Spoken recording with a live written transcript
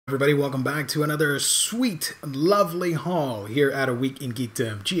Everybody, welcome back to another sweet, lovely haul here at A Week in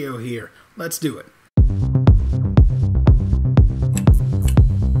Geekdom. Geo here. Let's do it.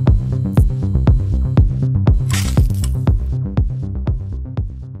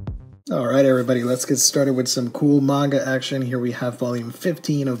 Alright everybody, let's get started with some cool manga action. Here we have volume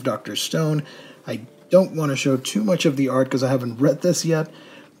 15 of Dr. Stone. I don't want to show too much of the art because I haven't read this yet,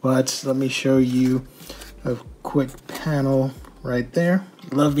 but let me show you a quick panel right there.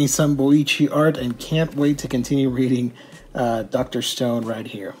 Love me some Boichi art and can't wait to continue reading Dr. Stone right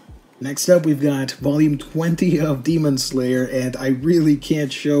here. Next up, we've got volume 20 of Demon Slayer, and I really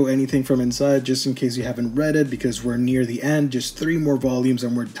can't show anything from inside just in case you haven't read it because we're near the end. Just 3 more volumes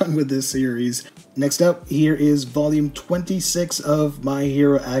and we're done with this series. Next up, here is volume 26 of My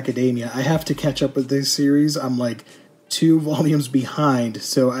Hero Academia. I have to catch up with this series. I'm like 2 volumes behind,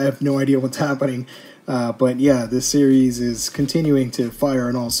 so I have no idea what's happening. But yeah, this series is continuing to fire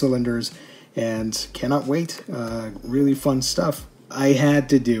on all cylinders and cannot wait. Really fun stuff. I had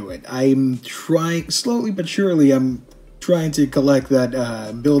to do it. I'm trying, slowly but surely, I'm trying to collect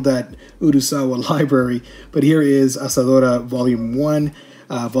that, build that Urasawa library. But here is Asadora Volume 1.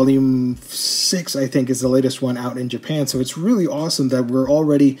 Volume 6, I think, is the latest one out in Japan. So it's really awesome that we're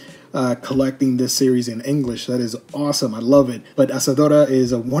already collecting this series in English. That is awesome. I love it. But Asadora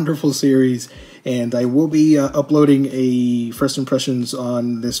is a wonderful series, and I will be uploading a first impressions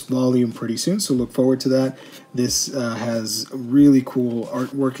on this volume pretty soon, so look forward to that. This has really cool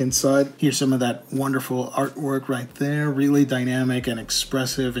artwork inside. Here's some of that wonderful artwork right there. Really dynamic and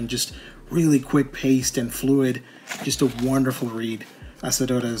expressive and just really quick-paced and fluid. Just a wonderful read.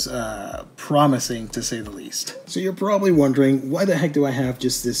 Asadora's promising, to say the least. So you're probably wondering, why the heck do I have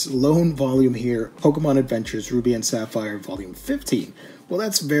just this lone volume here, Pokemon Adventures Ruby and Sapphire Volume 15? Well,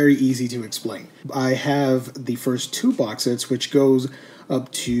 that's very easy to explain. I have the first 2 box sets, which goes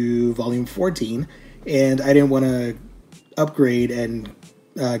up to Volume 14, and I didn't want to upgrade and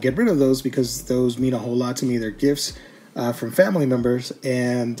get rid of those because those mean a whole lot to me. They're gifts from family members,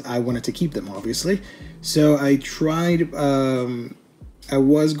 and I wanted to keep them, obviously. So I tried... I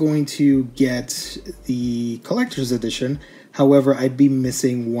was going to get the collector's edition, however, I'd be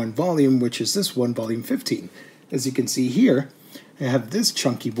missing 1 volume, which is this one, volume 15. As you can see here, I have this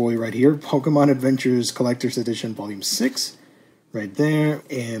chunky boy right here, Pokemon Adventures Collector's Edition, volume 6, right there,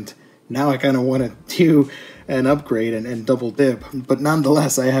 and now I kind of want to do an upgrade and double dip, but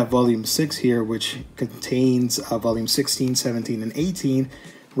nonetheless, I have volume 6 here, which contains volume 16, 17, and 18,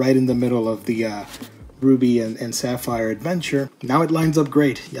 right in the middle of the Ruby and Sapphire adventure. Now it lines up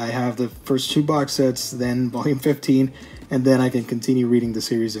great. I have the first 2 box sets, then volume 15, and then I can continue reading the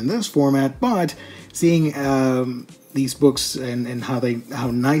series in this format, but seeing these books and how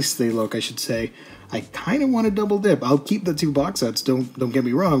nice they look, I should say, I kind of want to double dip. I'll keep the 2 box sets, don't get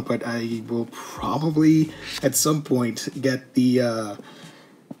me wrong, but I will probably at some point get the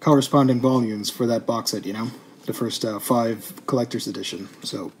corresponding volumes for that box set, you know? The first 5 collector's edition,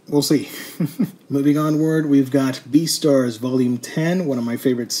 so we'll see. Moving onward, we've got Beastars Volume 10, one of my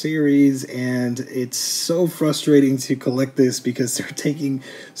favorite series, and it's so frustrating to collect this because they're taking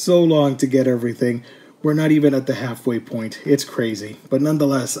so long to get everything. We're not even at the halfway point. It's crazy, but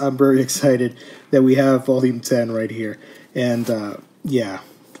nonetheless, I'm very excited that we have Volume 10 right here, and yeah,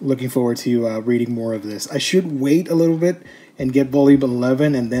 looking forward to reading more of this. I should wait a little bit and get Volume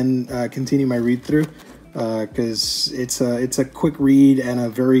 11 and then continue my read-through, because it's a quick read and a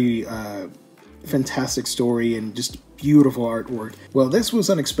very fantastic story and just beautiful artwork. Well, this was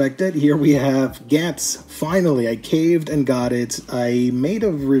unexpected. Here we have Gats. Finally, I caved and got it. I made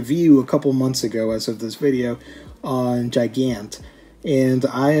a review a couple months ago as of this video on Gigant, and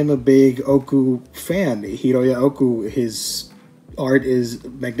I am a big Oku fan. Hiroya Oku, his art is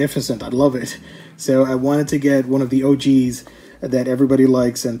magnificent. I love it. So I wanted to get one of the OGs that everybody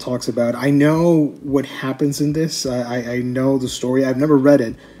likes and talks about. I know what happens in this. I know the story. I've never read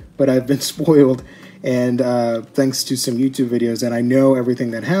it, but I've been spoiled, and thanks to some YouTube videos, and I know everything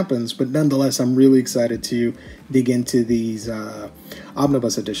that happens, but nonetheless, I'm really excited to dig into these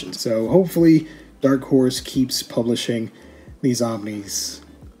omnibus editions. So hopefully, Dark Horse keeps publishing these omnis.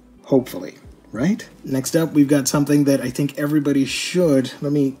 Hopefully. Right? Next up, we've got something that I think everybody should.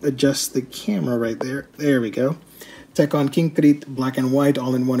 Let me adjust the camera right there. There we go. Tekkon Kinkrit Black and White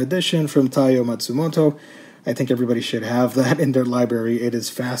All-in-One Edition from Taiyo Matsumoto. I think everybody should have that in their library. It is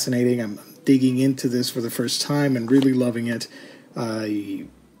fascinating. I'm digging into this for the first time and really loving it. I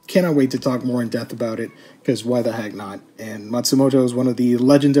cannot wait to talk more in depth about it, because why the heck not? And Matsumoto is one of the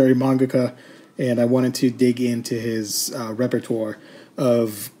legendary mangaka, and I wanted to dig into his repertoire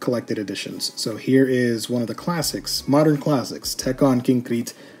of collected editions. So here is one of the classics, modern classics, Tekkon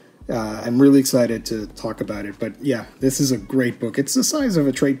Kinkrit I'm really excited to talk about it. But yeah, this is a great book. It's the size of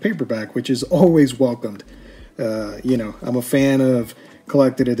a trade paperback, which is always welcomed. You know, I'm a fan of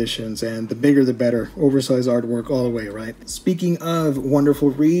collected editions, and the bigger the better. Oversized artwork all the way, right? Speaking of wonderful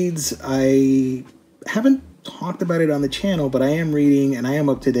reads, I haven't talked about it on the channel, but I am reading and I am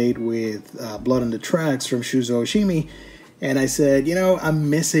up to date with Blood on the Tracks from Shuzo Oshimi. And I said, you know, I'm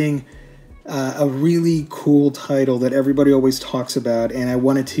missing a really cool title that everybody always talks about, and I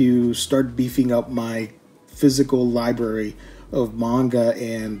wanted to start beefing up my physical library of manga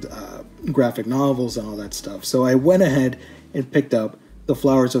and graphic novels and all that stuff. So I went ahead and picked up The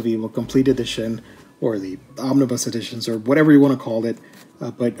Flowers of Evil Complete Edition, or the Omnibus Editions, or whatever you want to call it.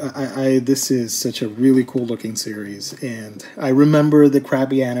 But this is such a really cool looking series, and I remember the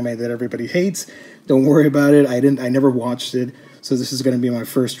crappy anime that everybody hates. Don't worry about it. I never watched it, so this is going to be my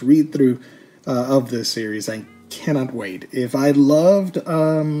first read through of this series. I cannot wait. If I loved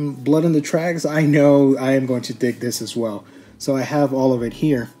Blood on the Tracks, I know I am going to dig this as well. So I have all of it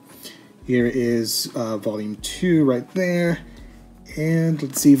here. Here is volume 2 right there, and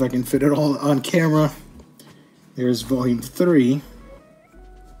let's see if I can fit it all on camera. There's volume 3.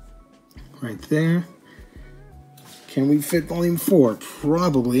 Right there. Can we fit volume 4?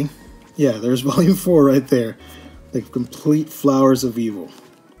 Probably. Yeah, there's volume 4 right there. The Complete Flowers of Evil.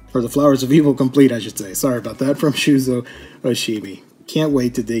 Or the Flowers of Evil Complete, I should say. Sorry about that, from Shuzo Oshimi. Can't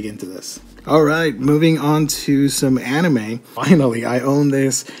wait to dig into this. Alright, moving on to some anime. Finally, I own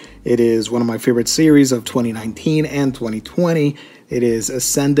this. It is one of my favorite series of 2019 and 2020. It is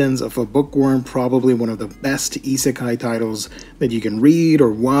Ascendance of a Bookworm, probably one of the best isekai titles that you can read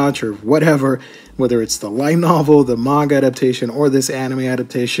or watch or whatever, whether it's the light novel, the manga adaptation, or this anime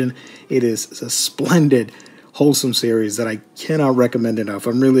adaptation. It is a splendid, wholesome series that I cannot recommend enough.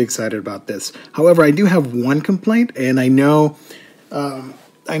 I'm really excited about this. However, I do have one complaint, and I know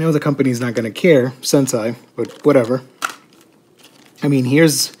the company's not going to care, Sensei, but whatever. I mean,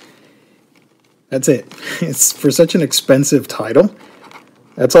 that's it. It's for such an expensive title.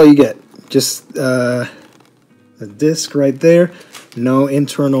 That's all you get. Just a disc right there. No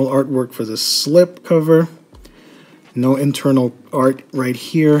internal artwork for the slip cover. No internal art right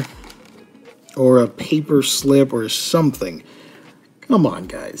here. Or a paper slip or something. Come on,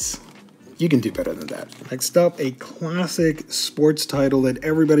 guys. You can do better than that. Next up, a classic sports title that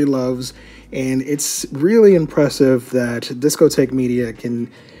everybody loves. And it's really impressive that Discotek Media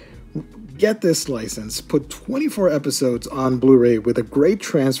can get this license, put 24 episodes on Blu-ray with a great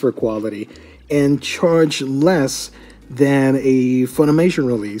transfer quality, and charge less than a Funimation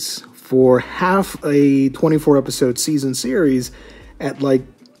release for half a 24 episode season series at like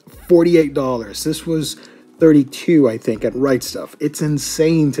 $48. This was $32, I think, at Right Stuff. It's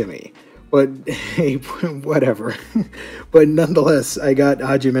insane to me. But hey, whatever. But nonetheless, I got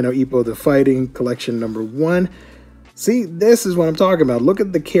Hajime no Ippo The Fighting Collection #1. See, this is what I'm talking about. Look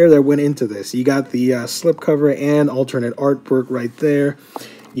at the care that went into this. You got the slipcover and alternate artwork right there.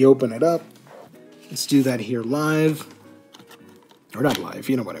 You open it up. Let's do that here live. Or not live,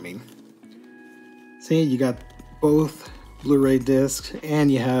 you know what I mean. See, you got both Blu-ray discs,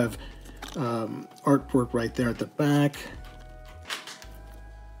 and you have artwork right there at the back.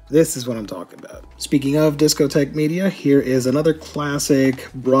 This is what I'm talking about. Speaking of Discotek Media, here is another classic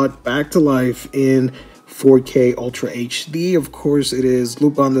brought back to life in 4K Ultra HD. Of course, it is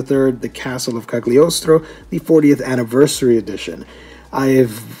Lupin III, The Castle of Cagliostro, the 40th Anniversary Edition.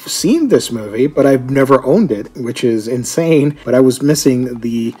 I've seen this movie, but I've never owned it, which is insane. But I was missing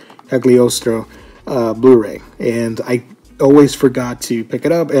the Cagliostro Blu-ray, and I always forgot to pick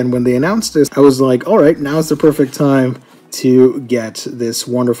it up. And when they announced this, I was like, all right, now's the perfect time to get this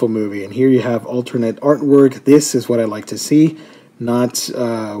wonderful movie. And here you have alternate artwork. This is what I like to see, not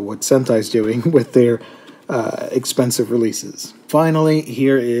what Sentai's doing with their expensive releases. Finally,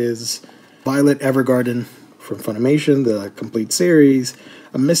 here is Violet Evergarden from Funimation, the complete series.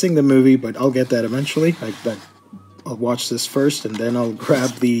 I'm missing the movie, but I'll get that eventually. I'll watch this first, and then I'll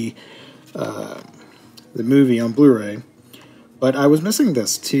grab the movie on Blu-ray. But I was missing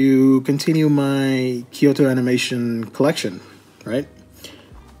this to continue my Kyoto Animation collection, right?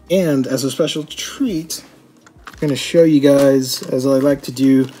 And as a special treat, I'm going to show you guys, as I like to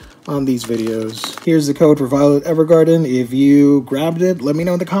do on these videos. Here's the code for Violet Evergarden. If you grabbed it, let me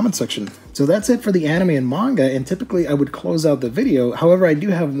know in the comment section. So that's it for the anime and manga, and typically I would close out the video. However, I do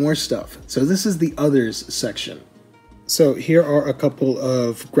have more stuff. So this is the others section. So here are a couple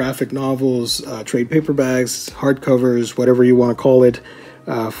of graphic novels, trade paperbacks, hardcovers, whatever you want to call it,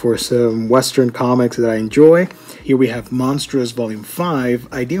 for some Western comics that I enjoy. Here we have Monstrous Volume 5.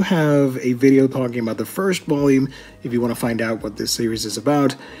 I do have a video talking about the first volume if you want to find out what this series is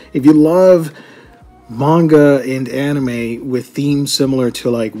about. If you love manga and anime with themes similar to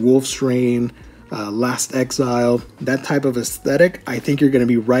like Wolf's Rain, Last Exile, that type of aesthetic, I think you're going to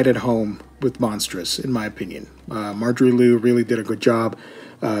be right at home with Monstrous, in my opinion. Marjorie Liu really did a good job.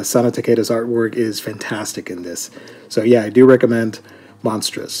 Sana Takeda's artwork is fantastic in this. So yeah, I do recommend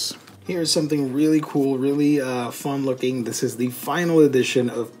Monstrous. Here's something really cool, really fun looking. This is the final edition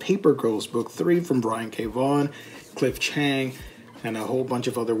of Paper Girls Book 3 from Brian K. Vaughan, Cliff Chang, and a whole bunch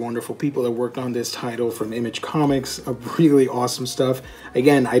of other wonderful people that worked on this title from Image Comics. Really awesome stuff.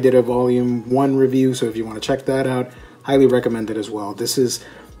 Again, I did a volume 1 review, so if you want to check that out, highly recommend it as well. This is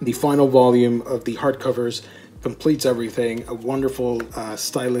the final volume of the hardcovers, completes everything. A wonderful,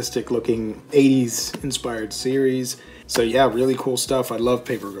 stylistic looking 80s inspired series. So yeah, really cool stuff. I love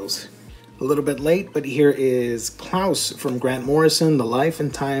Paper Girls. A little bit late, but here is Klaus from Grant Morrison, The Life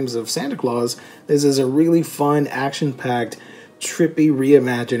and Times of Santa Claus. This is a really fun, action-packed, trippy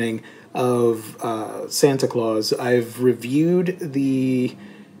reimagining of Santa Claus. I've reviewed the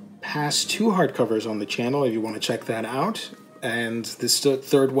past 2 hardcovers on the channel if you want to check that out. And this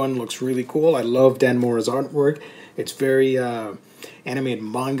third one looks really cool. I love Dan Mora's artwork. It's very animated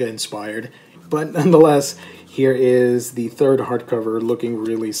manga inspired. But nonetheless, here is the third hardcover looking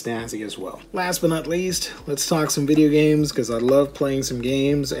really snazzy as well. Last but not least, let's talk some video games because I love playing some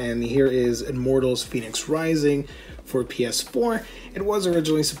games. And here is Immortals Phoenix Rising for PS4. It was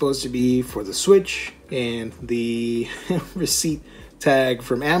originally supposed to be for the Switch, and the receipt tag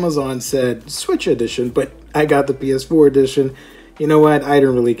from Amazon said Switch edition, but I got the PS4 edition. You know what? I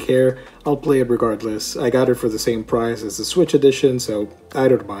don't really care. I'll play it regardless. I got it for the same price as the Switch edition, so I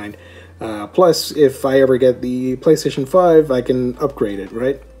don't mind. Plus, if I ever get the PlayStation 5, I can upgrade it,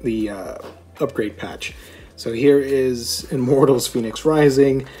 right? The upgrade patch. So here is Immortals Phoenix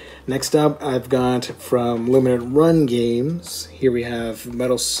Rising. Next up, I've got from Limited Run Games. Here we have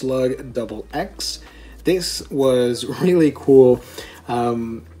Metal Slug Double X. This was really cool.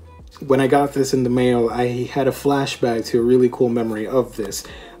 When I got this in the mail, I had a flashback to a really cool memory of this.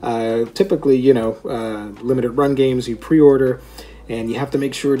 Typically, you know, Limited Run Games, you pre-order, and you have to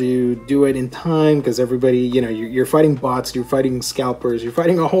make sure to do it in time because everybody, you know, you're fighting bots, you're fighting scalpers, you're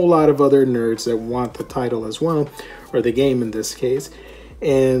fighting a whole lot of other nerds that want the title as well, or the game in this case.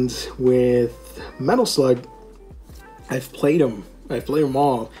 And with Metal Slug, I've played them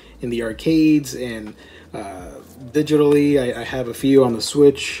all in the arcades and digitally. I have a few on the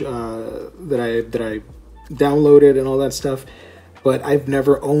Switch that I downloaded and all that stuff, but I've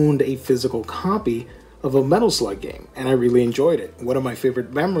never owned a physical copy of a Metal Slug game, and I really enjoyed it. One of my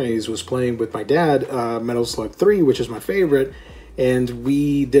favorite memories was playing with my dad Metal Slug 3, which is my favorite, and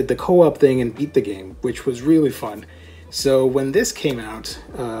we did the co-op thing and beat the game, which was really fun. So when this came out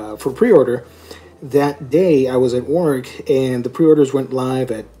for pre-order, that day I was at work, and the pre-orders went live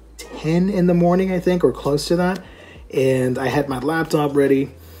at 10 in the morning, I think, or close to that, and I had my laptop ready.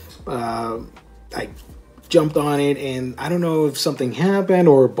 I jumped on it, and I don't know if something happened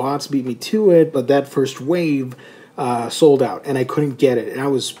or bots beat me to it, but that first wave sold out, and I couldn't get it, and I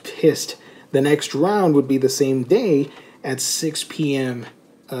was pissed. The next round would be the same day at 6 p.m.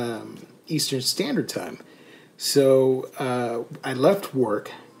 Eastern Standard Time. So I left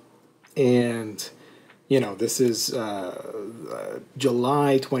work, and, you know, this is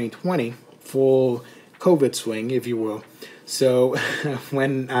July 2020, full COVID swing, if you will. So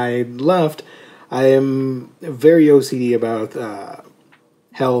when I left, I am very OCD about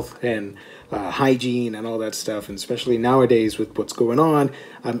health and hygiene and all that stuff, and especially nowadays with what's going on,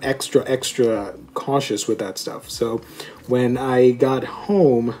 I'm extra cautious with that stuff. So when I got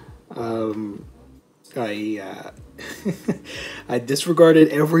home, I I disregarded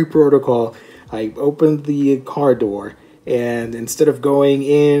every protocol. I opened the car door, and instead of going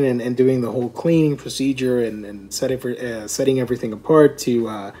in and doing the whole cleaning procedure and setting everything apart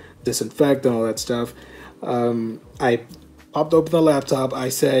to disinfect and all that stuff, I popped open the laptop. I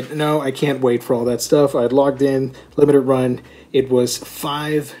said, no, I can't wait for all that stuff. I logged in, limited run. It was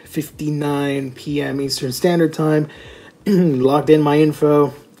 5:59 p.m. Eastern Standard Time. Logged in my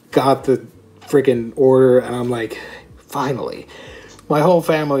info, got the freaking order, and I'm like, finally. My whole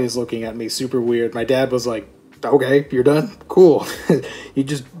family is looking at me super weird. My dad was like, okay, you're done? Cool. You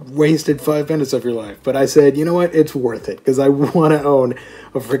just wasted 5 minutes of your life. But I said, you know what? It's worth it, because I want to own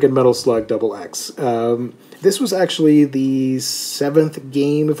a freaking Metal Slug Double X. This was actually the 7th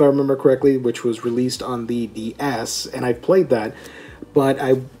game, if I remember correctly, which was released on the DS, and I played that. But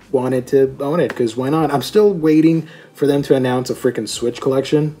I wanted to own it, because why not? I'm still waiting for them to announce a freaking Switch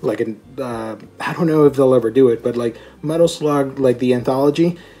collection. Like, I don't know if they'll ever do it, but like Metal Slug, like the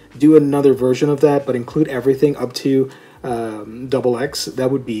anthology, do another version of that, but include everything up to double X.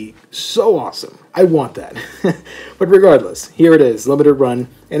 That would be so awesome. I want that. But regardless, here it is, limited run,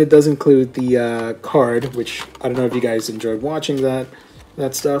 and it does include the card, which I don't know if you guys enjoyed watching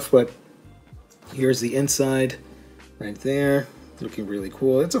that stuff, but here's the inside right there, looking really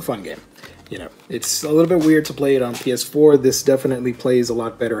cool. It's a fun game. You know, it's a little bit weird to play it on PS4. This definitely plays a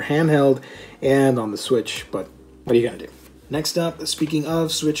lot better handheld and on the Switch, but what are you gonna do? Next up, speaking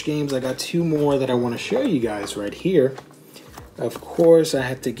of Switch games, I got two more that I want to show you guys right here. Of course, I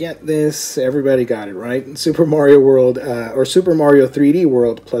had to get this. Everybody got it, right? Super Mario World, or Super Mario 3D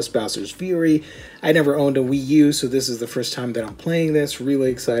World plus Bowser's Fury. I never owned a Wii U, so this is the first time that I'm playing this. Really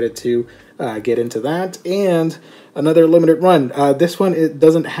excited to get into that. And another limited run. This one, it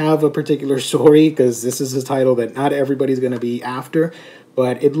doesn't have a particular story, because this is a title that not everybody's going to be after,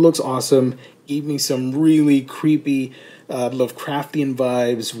 but it looks awesome. Gave me some really creepy Lovecraftian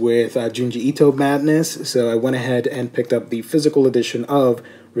vibes with Junji Ito madness, so I went ahead and picked up the physical edition of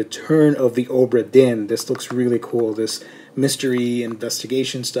Return of the Obra Dinn. This looks really cool, this mystery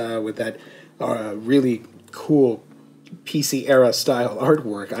investigation style with that really cool PC era style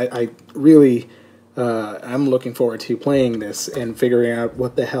artwork. I really, I'm looking forward to playing this and figuring out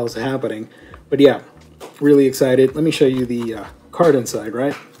what the hell's happening. But yeah, really excited. Let me show you the card inside,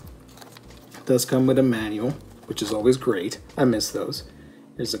 right? It does come with a manual, which is always great. I miss those.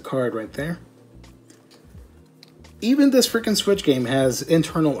 There's a card right there. Even this freaking Switch game has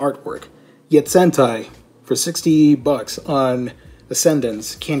internal artwork, yet Sentai, for 60 bucks on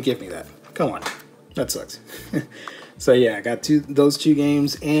Ascendance, can't give me that. Come on. That sucks. So yeah, I got those two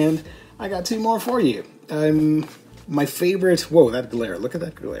games, and I got two more for you. My favorite... Whoa, that glare. Look at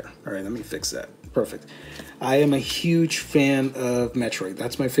that glare. All right, let me fix that. Perfect. I am a huge fan of Metroid.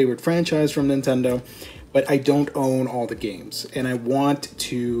 That's my favorite franchise from Nintendo, but I don't own all the games, and I want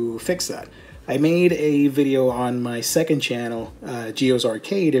to fix that. I made a video on my second channel, Geo's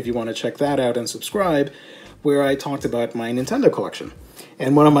Arcade, if you want to check that out and subscribe, where I talked about my Nintendo collection.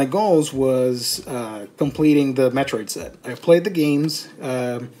 And one of my goals was completing the Metroid set. I've played the games,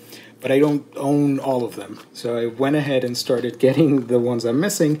 but I don't own all of them. So I went ahead and started getting the ones I'm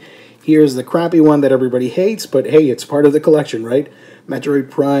missing. Here's the crappy one that everybody hates, but hey, it's part of the collection, right?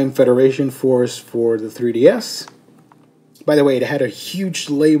 Metroid Prime Federation Force for the 3DS. By the way, it had a huge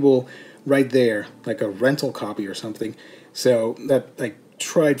label right there, like a rental copy or something. So that I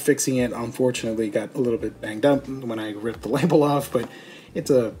tried fixing it. Unfortunately, got a little bit banged up when I ripped the label off, but it's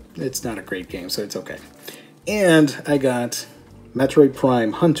not a great game, so it's okay. And I got Metroid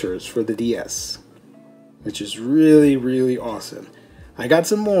Prime Hunters for the DS, which is really, really awesome. I got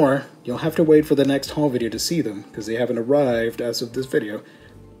some more. You'll have to wait for the next haul video to see them, because they haven't arrived as of this video.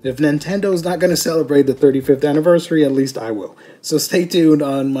 If Nintendo's not going to celebrate the 35th anniversary, at least I will. So stay tuned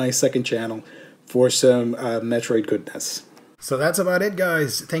on my second channel for some Metroid goodness. So that's about it,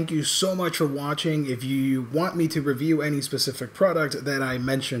 guys. Thank you so much for watching. If you want me to review any specific product that I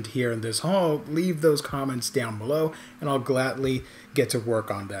mentioned here in this haul, leave those comments down below, and I'll gladly get to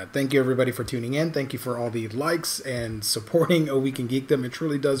work on that. Thank you, everybody, for tuning in. Thank you for all the likes and supporting A Week in Geekdom. It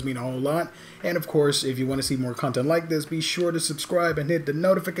truly does mean a whole lot. And, of course, if you want to see more content like this, be sure to subscribe and hit the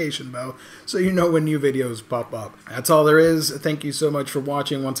notification bell so you know when new videos pop up. That's all there is. Thank you so much for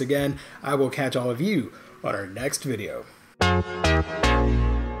watching once again. I will catch all of you on our next video.